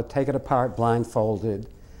how to take it apart blindfolded.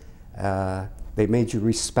 They made you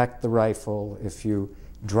respect the rifle. If you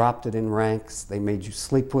dropped it in ranks, they made you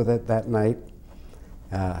sleep with it that night.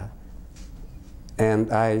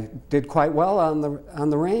 And I did quite well on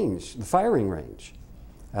the range, the firing range.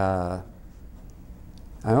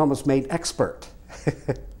 I almost made expert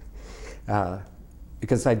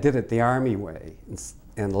because I did it the Army way,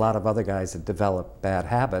 and a lot of other guys had developed bad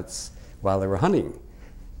habits while they were hunting,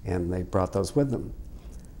 and they brought those with them.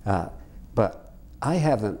 But I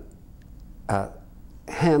haven't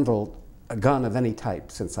handled a gun of any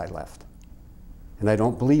type since I left, and I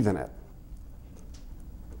don't believe in it.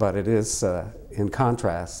 But it is in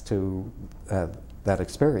contrast to that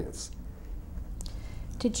experience.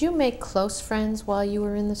 Did you make close friends while you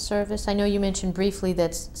were in the service? I know you mentioned briefly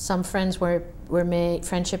that some friendships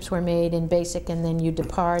were made in basic, and then you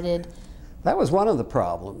departed. That was one of the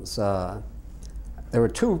problems. There were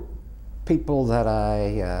two people that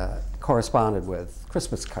I corresponded with,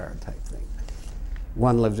 Christmas card type thing.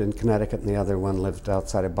 One lived in Connecticut and the other one lived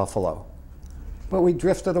outside of Buffalo. But we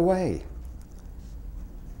drifted away.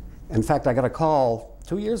 In fact, I got a call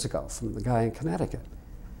 2 years ago from the guy in Connecticut.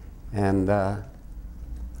 And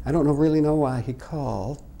I don't really know why he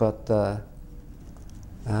called, but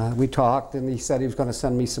we talked, and he said he was going to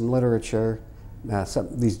send me some literature.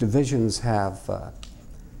 These divisions have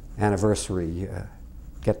anniversary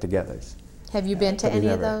get-togethers. Have you been to any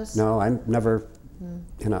of those? No, I never,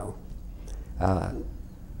 you know. The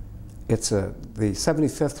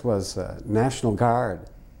 75th was a National Guard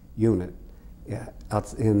unit out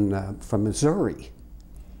from Missouri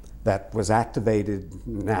that was activated,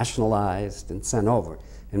 nationalized, and sent over.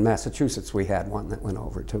 In Massachusetts, we had one that went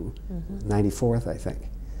over to 94th, I think.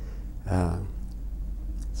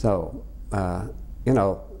 You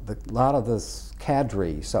know, a lot of this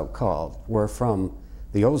cadre, so-called, were from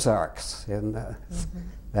the Ozarks in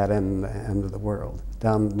that end of the world,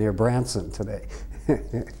 down near Branson today.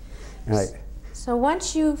 Right. So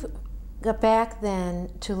once you got back then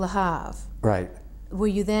to Le Havre, right. Were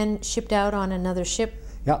you then shipped out on another ship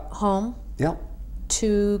home? Yep.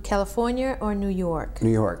 To California or New York?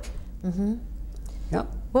 New York. Yep.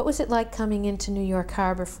 What was it like coming into New York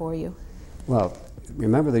Harbor for you? Well,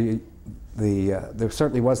 remember there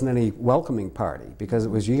certainly wasn't any welcoming party because it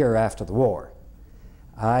was a year after the war.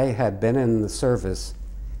 I had been in the service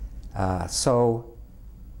in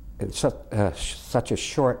such a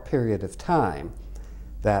short period of time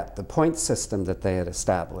that the point system that they had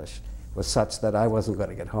established was such that I wasn't going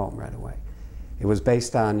to get home right away. It was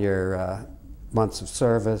based on your months of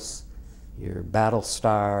service, your battle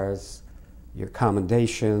stars, your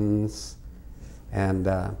commendations, and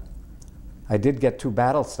I did get 2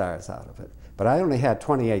 battle stars out of it, but I only had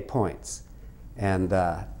 28 points, and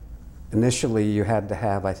initially you had to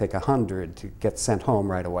have, I think, 100 to get sent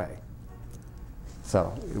home right away.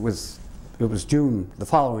 So it was June, the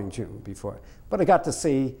following June before, but I got to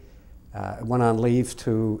see, went on leave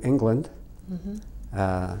to England.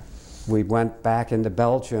 We went back into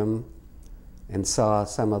Belgium and saw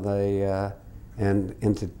some of the, and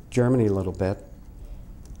into Germany a little bit.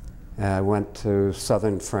 Went to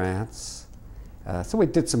southern France. So we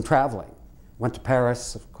did some traveling. Went to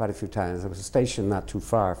Paris quite a few times. There was a station not too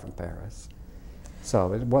far from Paris.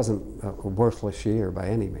 So it wasn't a worthless year by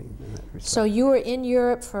any means. So you were in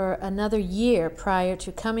Europe for another year prior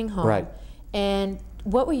to coming home. Right. And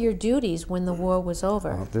what were your duties when the war was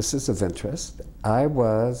over? Well, this is of interest. I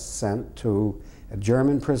was sent to a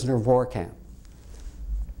German prisoner of war camp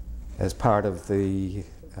as part of the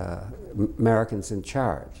Americans in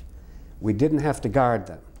charge. We didn't have to guard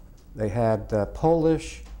them. They had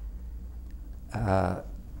Polish, I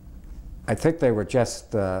think they were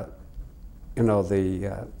just, you know,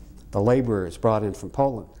 the laborers brought in from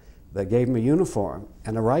Poland. They gave them a uniform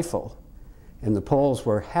and a rifle, and the Poles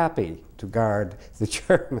were happy to guard the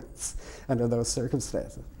Germans under those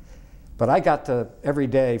circumstances. But I got to, every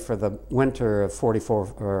day for the winter of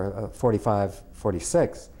 44 or 45,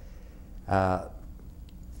 46,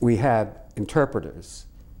 we had interpreters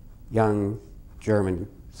young German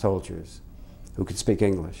soldiers who could speak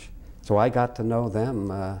English. So I got to know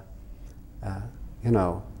them, you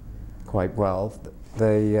know, quite well.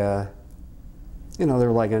 They, you know, they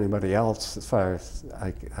were like anybody else as far as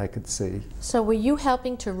I could see. So were you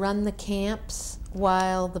helping to run the camps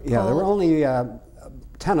while the Yeah, there were only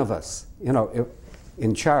 10 of us, you know,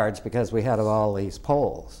 in charge because we had all these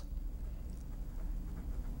Poles.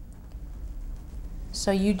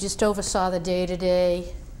 So you just oversaw the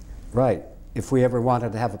day-to-day? Right. If we ever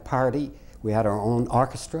wanted to have a party, we had our own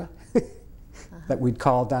orchestra that we'd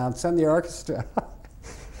call down, send the orchestra.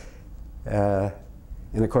 And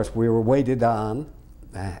of course, we were waited on,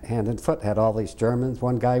 hand and foot, had all these Germans.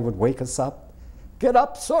 One guy would wake us up. "Get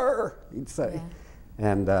up, sir," he'd say.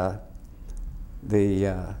 Yeah. And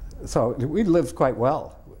so we lived quite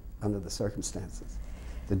well under the circumstances.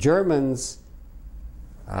 The Germans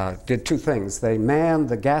did two things. They manned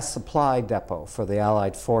the gas supply depot for the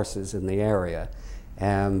Allied forces in the area,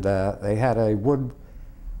 and they had a wood,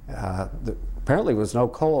 apparently there was no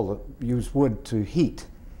coal, used wood to heat,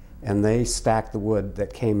 and they stacked the wood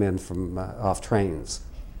that came in from off trains.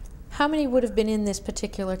 How many would have been in this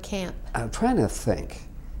particular camp? I'm trying to think.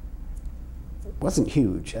 It wasn't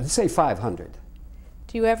huge. I'd say 500.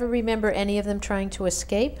 Do you ever remember any of them trying to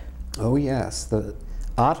escape? Oh yes,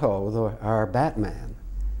 Otto, our Batman,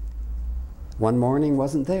 one morning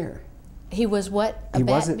wasn't there. He was what, a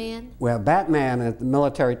Batman? Well, Batman in the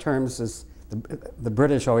military terms is, the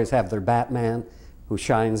British always have their Batman who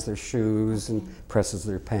shines their shoes and presses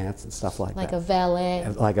their pants and stuff like that. Like a valet.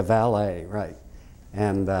 Like a valet, right.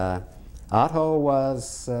 And Otto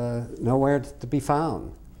was nowhere to be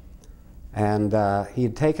found. And he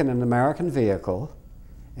had taken an American vehicle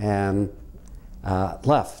and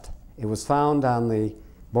left. It was found on the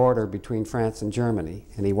border between France and Germany,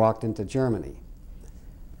 and he walked into Germany.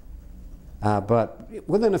 But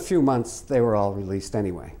within a few months, they were all released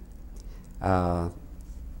anyway. But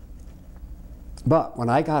when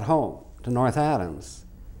I got home to North Adams,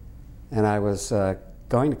 and I was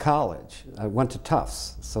going to college, I went to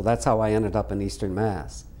Tufts, so that's how I ended up in Eastern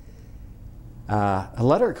Mass. A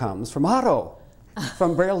letter comes from Otto,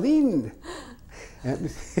 from Berlin.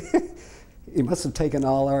 And he must have taken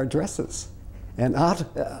all our addresses. And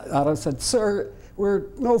Otto said, "Sir, we're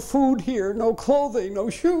no food here, no clothing, no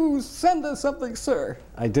shoes. Send us something, sir."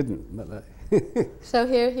 I didn't. But so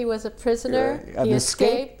here he was a prisoner, he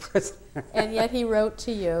escaped, and yet he wrote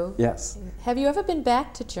to you. Yes. Have you ever been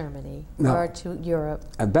back to Germany or to Europe?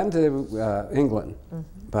 I've been to England,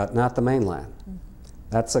 but not the mainland.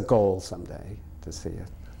 That's a goal someday, to see it.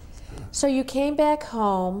 So you came back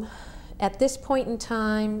home, at this point in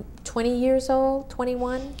time, 20 years old,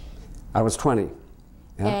 21? I was 20.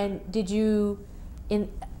 Yeah. And did you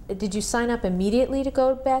sign up immediately to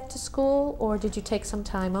go back to school, or did you take some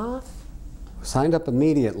time off? Signed up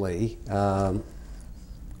immediately.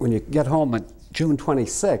 When you get home on June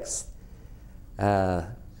 26th,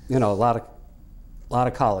 you know, a lot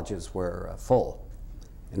of colleges were full.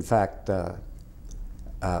 In fact,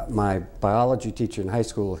 my biology teacher in high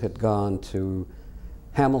school had gone to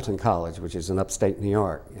Hamilton College, which is in upstate New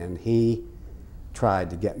York, and he tried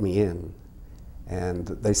to get me in. And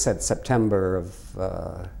they said September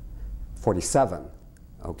of 47,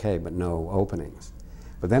 okay, but no openings.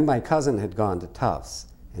 But then my cousin had gone to Tufts,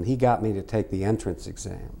 and he got me to take the entrance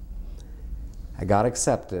exam. I got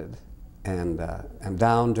accepted, and I'm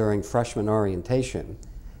down during freshman orientation,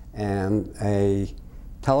 and a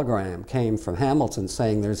telegram came from Hamilton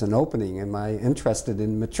saying there's an opening, am I interested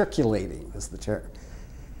in matriculating as the chair?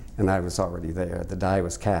 And I was already there, the die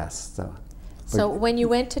was cast. So when you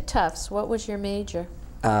went to Tufts, what was your major?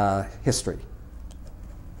 History.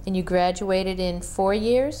 And you graduated in 4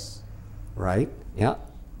 years? Right, yeah,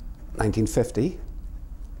 1950.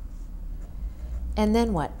 And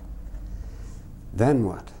then what? Then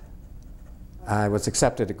what? I was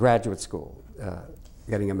accepted to graduate school,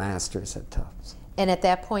 getting a master's at Tufts. And at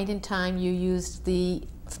that point in time, you used the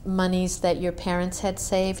monies that your parents had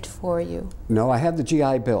saved for you? No, I had the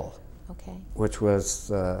GI Bill, okay, which was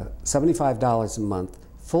 $75 a month,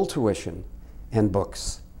 full tuition, and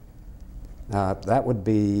books. That would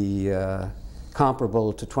be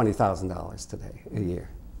comparable to $20,000 today, a year.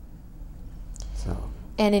 So.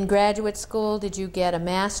 And in graduate school, did you get a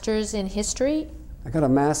master's in history? I got a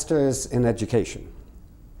master's in education.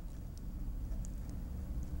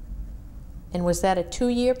 And was that a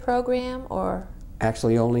 2-year program, or?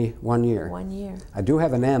 Actually, only 1 year. 1 year. I do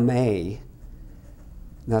have an MA,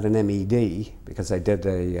 not an MED, because I did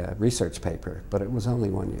a research paper, but it was only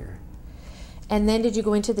 1 year. And then did you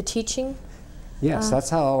go into the teaching? Yes, that's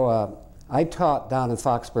how I taught down in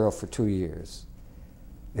Foxborough for 2 years.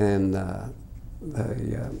 in the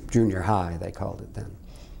junior high, they called it then,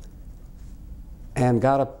 and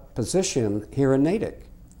got a position here in Natick,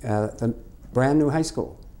 the brand new high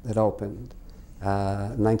school that opened in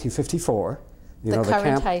 1954. You know,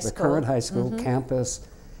 the current high school campus.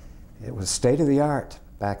 It was state of the art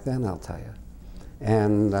back then, I'll tell you.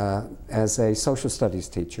 And as a social studies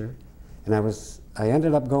teacher, and I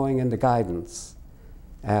ended up going into guidance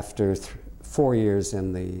after 4 years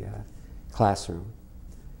in the classroom,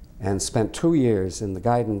 and spent 2 years in the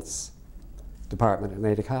guidance department at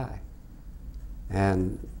Natick High.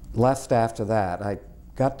 And left after that. I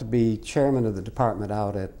got to be chairman of the department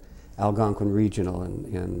out at Algonquin Regional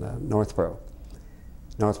in Northborough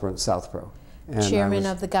and Southborough. And chairman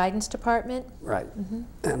of the guidance department? Right.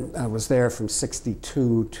 And I was there from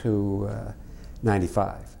 62 to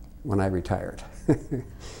 95 when I retired.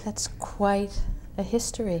 That's quite a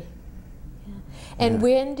history. Yeah. And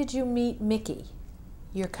when did you meet Mickey,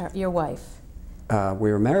 your wife?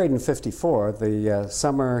 We were married in 54. The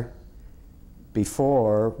summer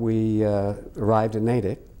before we arrived in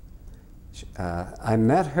Natick, I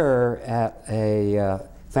met her at a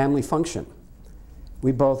family function.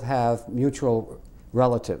 We both have mutual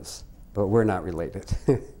relatives, but we're not related.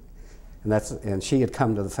 and she had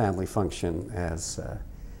come to the family function as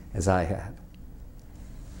I had.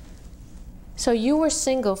 So you were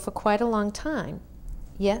single for quite a long time,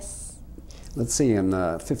 yes? Let's see, in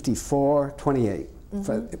 54, 28.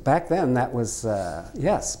 Back then, that was,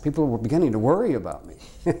 yes, people were beginning to worry about me.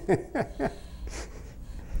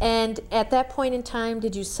 And at that point in time,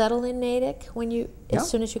 did you settle in Natick as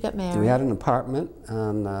soon as you got married? We had an apartment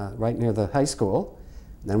on, right near the high school.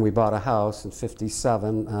 Then we bought a house in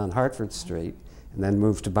 57 on Hartford Street, and then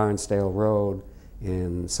moved to Barnsdale Road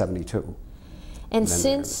in 72. And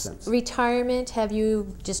since retirement, have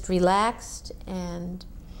you just relaxed and?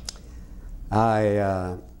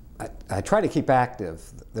 I try to keep active.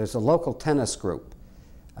 There's a local tennis group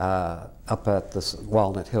up at the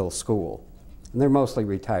Walnut Hill School, and they're mostly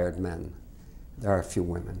retired men. There are a few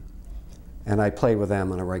women. And I play with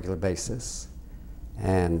them on a regular basis.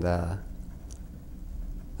 And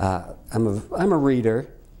I'm a reader.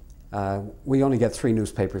 We only get 3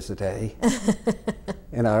 newspapers a day.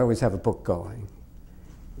 And I always have a book going.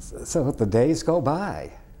 So the days go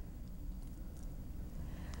by.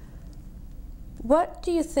 What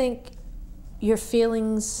do you think your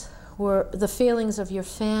feelings were, the feelings of your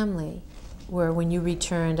family were when you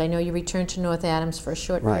returned? I know you returned to North Adams for a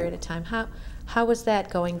short period of time. How was that,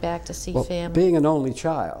 going back to see family? Being an only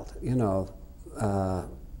child, you know,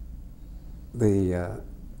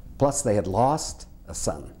 plus they had lost a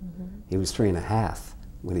son. He was 3.5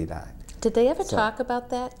 when he died. Did they ever talk about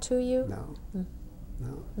that to you? No,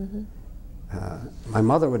 no. My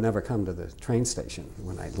mother would never come to the train station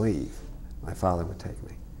when I'd leave. My father would take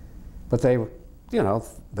me. But they, you know,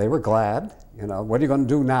 they were glad. You know, what are you going to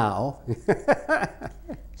do now?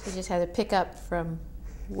 So you just had to pick up from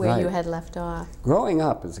where you had left off. Growing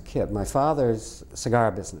up as a kid, my father's cigar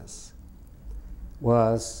business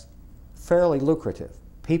was fairly lucrative.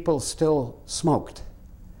 People still smoked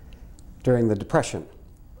during the Depression.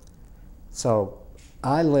 So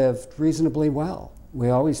I lived reasonably well. We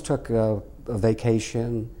always took a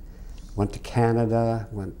vacation, went to Canada,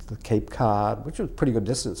 went to Cape Cod, which was a pretty good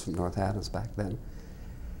distance from North Adams back then.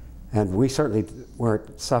 And we certainly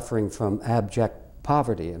weren't suffering from abject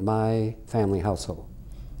poverty in my family household.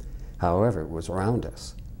 However, it was around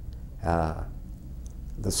us. The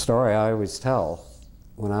story I always tell,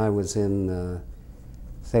 when I was in,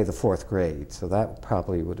 say, the 4th grade, so that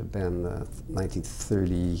probably would have been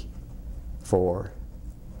 1934,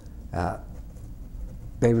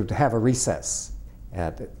 they would have a recess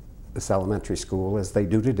at this elementary school, as they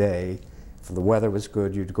do today. If the weather was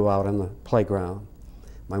good, you'd go out on the playground.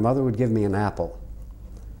 My mother would give me an apple.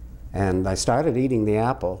 And I started eating the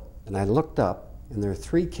apple, and I looked up, and there were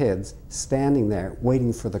 3 kids standing there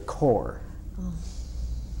waiting for the core. Oh.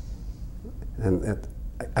 And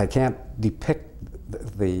I can't depict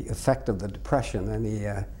the effect of the Depression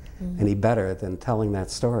any better than telling that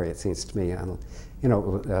story, it seems to me. You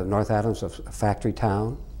know, North Adams was a factory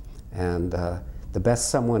town, and the best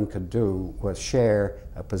someone could do was share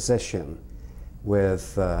a position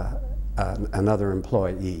with another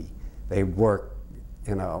employee. They work,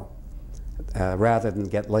 you know, rather than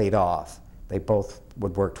get laid off, they both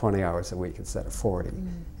would work 20 hours a week instead of 40.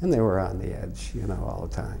 And they were on the edge, you know, all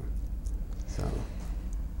the time. So,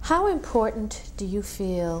 how important do you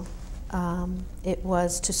feel it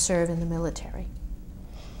was to serve in the military?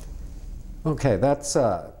 Okay, that's,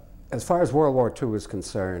 as far as World War II is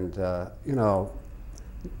concerned, you know,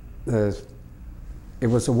 it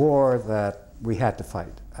was a war that we had to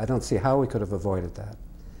fight. I don't see how we could have avoided that.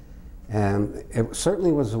 And it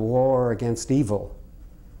certainly was a war against evil.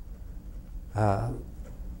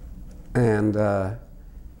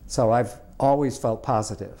 So I've always felt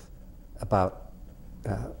positive about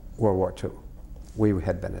World War II. We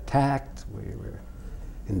had been attacked, we were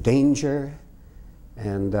in danger,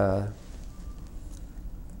 and I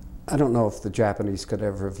don't know if the Japanese could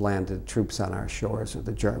ever have landed troops on our shores, or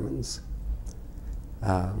the Germans.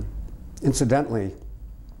 Incidentally,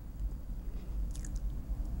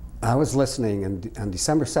 I was listening on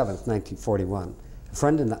December 7th, 1941. A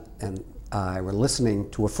friend and I were listening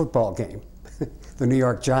to a football game. The New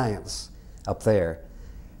York Giants up there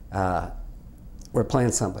were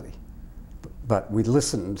playing somebody. But we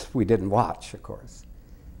listened, we didn't watch, of course.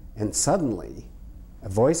 And suddenly, a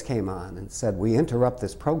voice came on and said, "We interrupt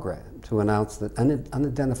this program to announce that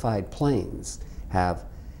unidentified planes have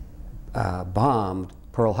bombed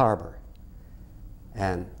Pearl Harbor."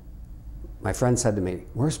 And my friend said to me,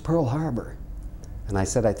 "Where's Pearl Harbor?" And I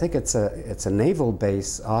said, "I think it's a naval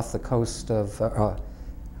base off the coast of,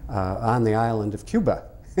 on the island of Cuba."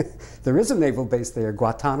 There is a naval base there,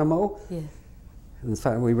 Guantanamo. Yeah. And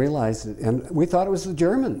finally we realized it, and we thought it was the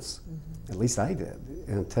Germans. Mm-hmm. At least I did,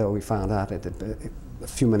 until we found out a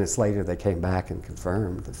few minutes later they came back and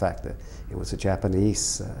confirmed the fact that it was a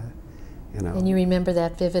Japanese, you know. And you remember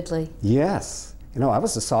that vividly? Yes. You know, I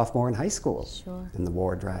was a sophomore in high school. Sure. And the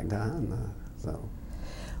war dragged on, so.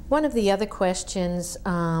 One of the other questions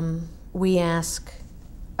we ask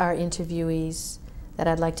our interviewees that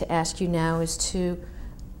I'd like to ask you now is to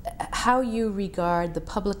how you regard the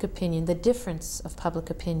public opinion, the difference of public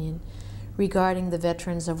opinion regarding the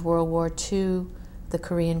veterans of World War II, the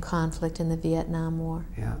Korean conflict, and the Vietnam War.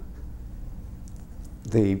 Yeah.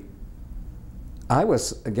 I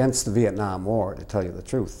was against the Vietnam War, to tell you the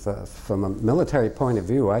truth. From a military point of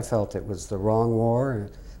view, I felt it was the wrong war,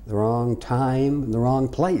 the wrong time, and the wrong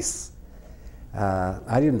place.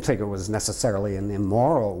 I didn't think it was necessarily an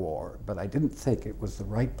immoral war, but I didn't think it was the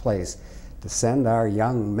right place to send our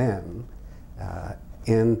young men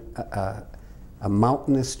in a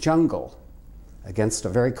mountainous jungle against a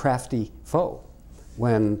very crafty foe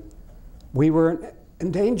when we were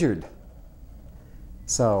endangered.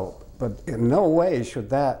 So, but in no way should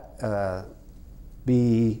that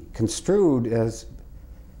be construed as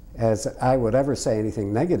I would ever say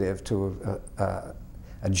anything negative to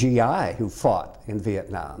a GI who fought in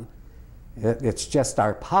Vietnam. It's just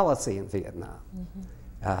our policy in Vietnam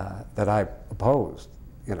that I opposed.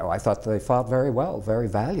 You know, I thought they fought very well, very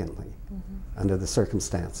valiantly under the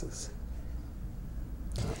circumstances.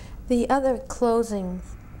 The other closing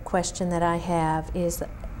question that I have is,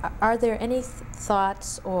 are there any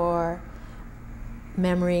thoughts or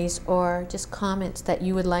memories or just comments that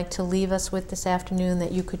you would like to leave us with this afternoon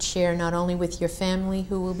that you could share not only with your family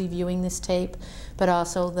who will be viewing this tape, but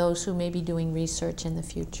also those who may be doing research in the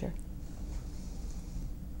future?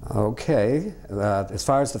 Okay. As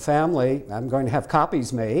far as the family, I'm going to have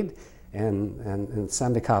copies made and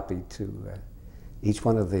send a copy to each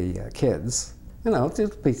one of the kids. You know, it'll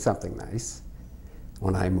be something nice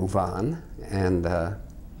when I move on. And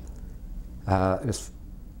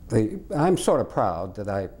I'm sort of proud that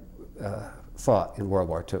I fought in World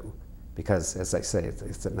War II because, as I say,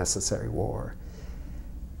 it's a necessary war.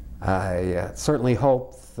 I certainly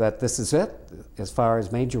hope that this is it as far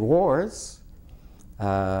as major wars.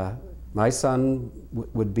 My son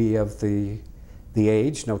would be of the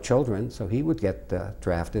age, no children, so he would get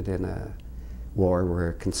drafted in a war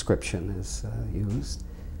where conscription is used.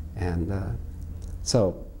 And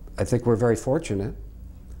so I think we're very fortunate.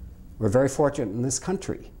 We're very fortunate in this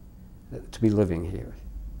country to be living here.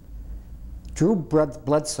 Drew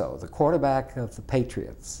Bledsoe, the quarterback of the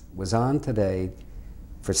Patriots, was on today.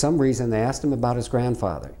 For some reason, they asked him about his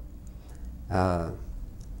grandfather.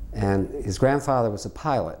 And his grandfather was a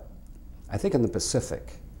pilot, I think in the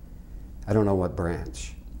Pacific. I don't know what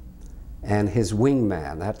branch. And his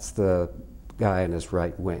wingman, that's the guy in his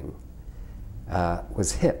right wing,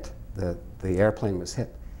 was hit. The airplane was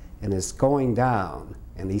hit and is going down.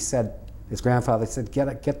 And he said, his grandfather said, get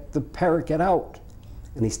out.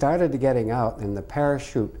 And he started getting out, and the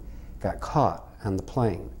parachute got caught on the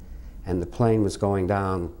plane. And the plane was going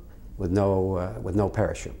down with no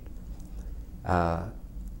parachute. And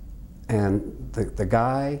the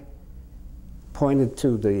guy pointed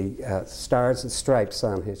to the stars and stripes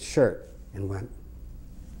on his shirt and went.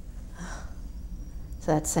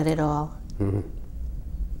 So that said it all. Mm-hmm.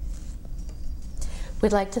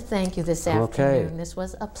 We'd like to thank you this afternoon. This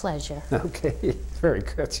was a pleasure. Okay, very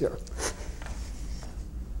good, Joe.